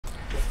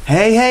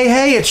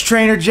Hey, it's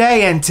Trainer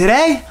Jay, and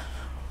today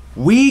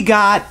we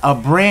got a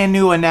brand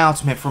new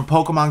announcement from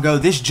Pokemon Go.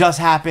 This just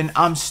happened.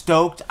 I'm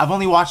stoked. I've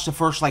only watched the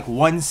first like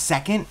 1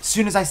 second. As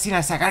soon as I seen it,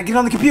 I said, I gotta get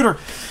on the computer.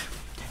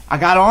 I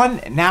got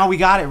on, now we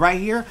got it right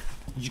here.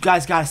 You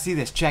guys gotta see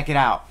this, check it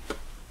out.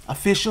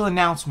 Official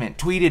announcement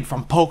tweeted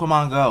from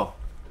Pokemon Go.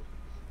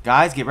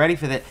 Guys, get ready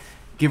for this.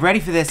 Get ready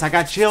for this. I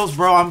got chills,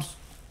 bro.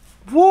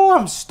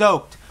 I'm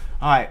stoked.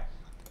 Alright.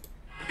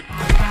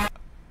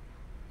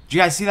 Did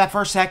you guys see that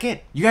for a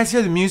second? You guys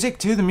hear the music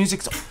too? The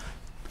music's...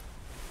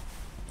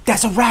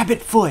 That's a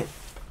rabbit foot.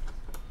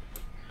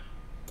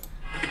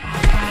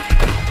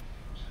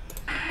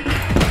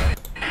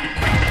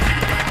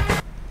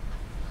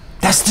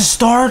 That's the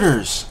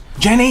starters.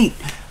 Gen 8.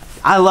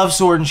 I love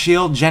Sword and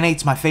Shield. Gen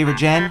 8's my favorite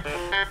gen.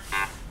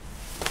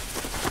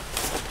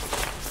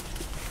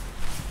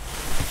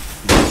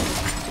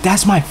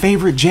 That's my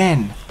favorite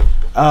gen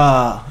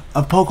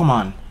of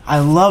Pokemon. I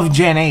love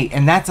Gen 8,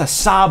 and that's a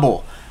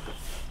Sobble.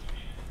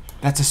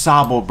 That's a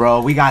Sobble, bro.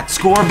 We got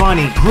Score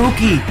Bunny,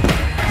 Grookey,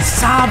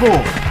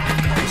 Sobble.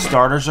 The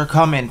starters are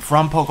coming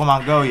from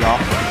Pokemon Go, y'all.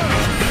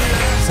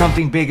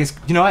 Something big is...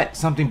 You know what?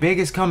 Something big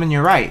is coming,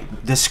 you're right.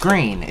 The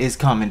screen is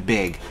coming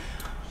big.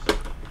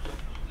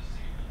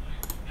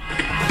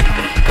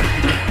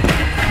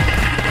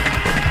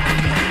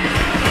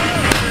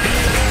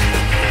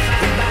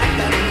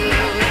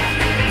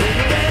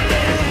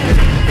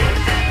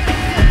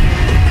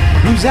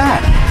 Who's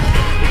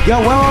that?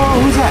 Yo,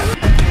 whoa, who's that?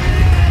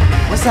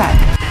 What's that?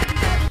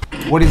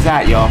 What is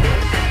that, y'all?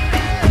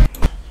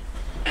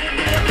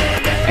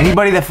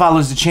 Anybody that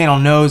follows the channel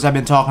knows I've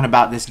been talking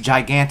about this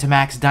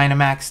Gigantamax,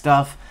 Dynamax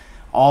stuff.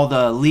 All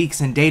the leaks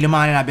and data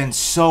mining. I've been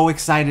so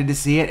excited to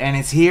see it, and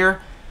it's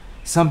here.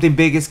 Something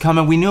big is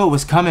coming. We knew it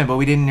was coming, but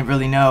we didn't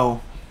really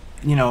know.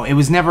 You know, it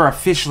was never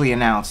officially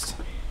announced.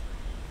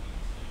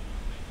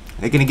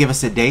 Are they gonna give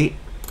us a date?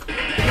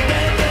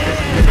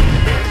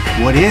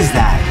 What is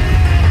that?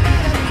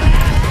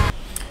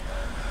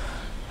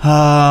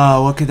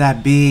 What could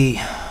that be?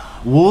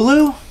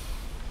 Wooloo?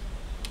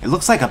 It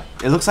looks like a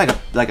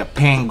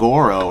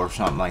Pangoro or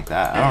something like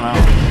that. I don't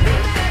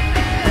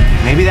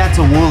know. Maybe that's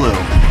a Wooloo.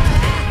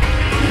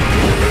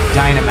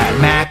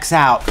 Dynamax max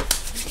out.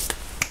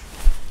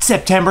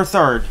 September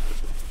 3rd.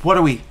 What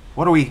are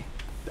we?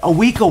 A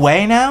week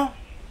away now?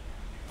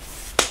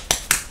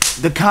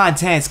 The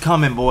content is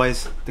coming,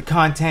 boys. The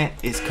content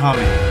is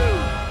coming.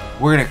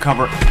 We're gonna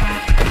cover.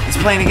 It's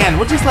playing again.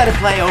 We'll just let it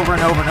play over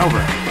and over and over.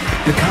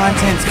 The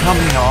content's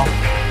coming, y'all.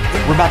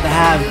 We're about to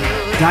have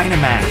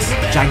Dynamax,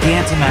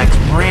 Gigantamax,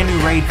 brand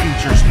new raid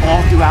features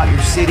all throughout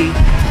your city.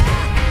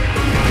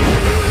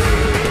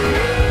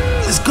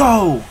 Let's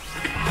go!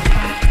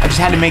 I just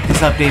had to make this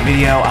update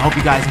video. I hope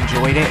you guys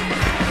enjoyed it.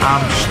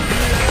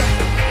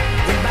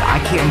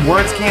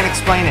 Words can't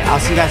explain it. I'll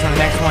see you guys on the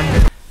next one.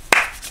 Look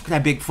at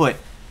that big foot.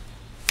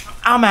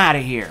 I'm out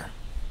of here.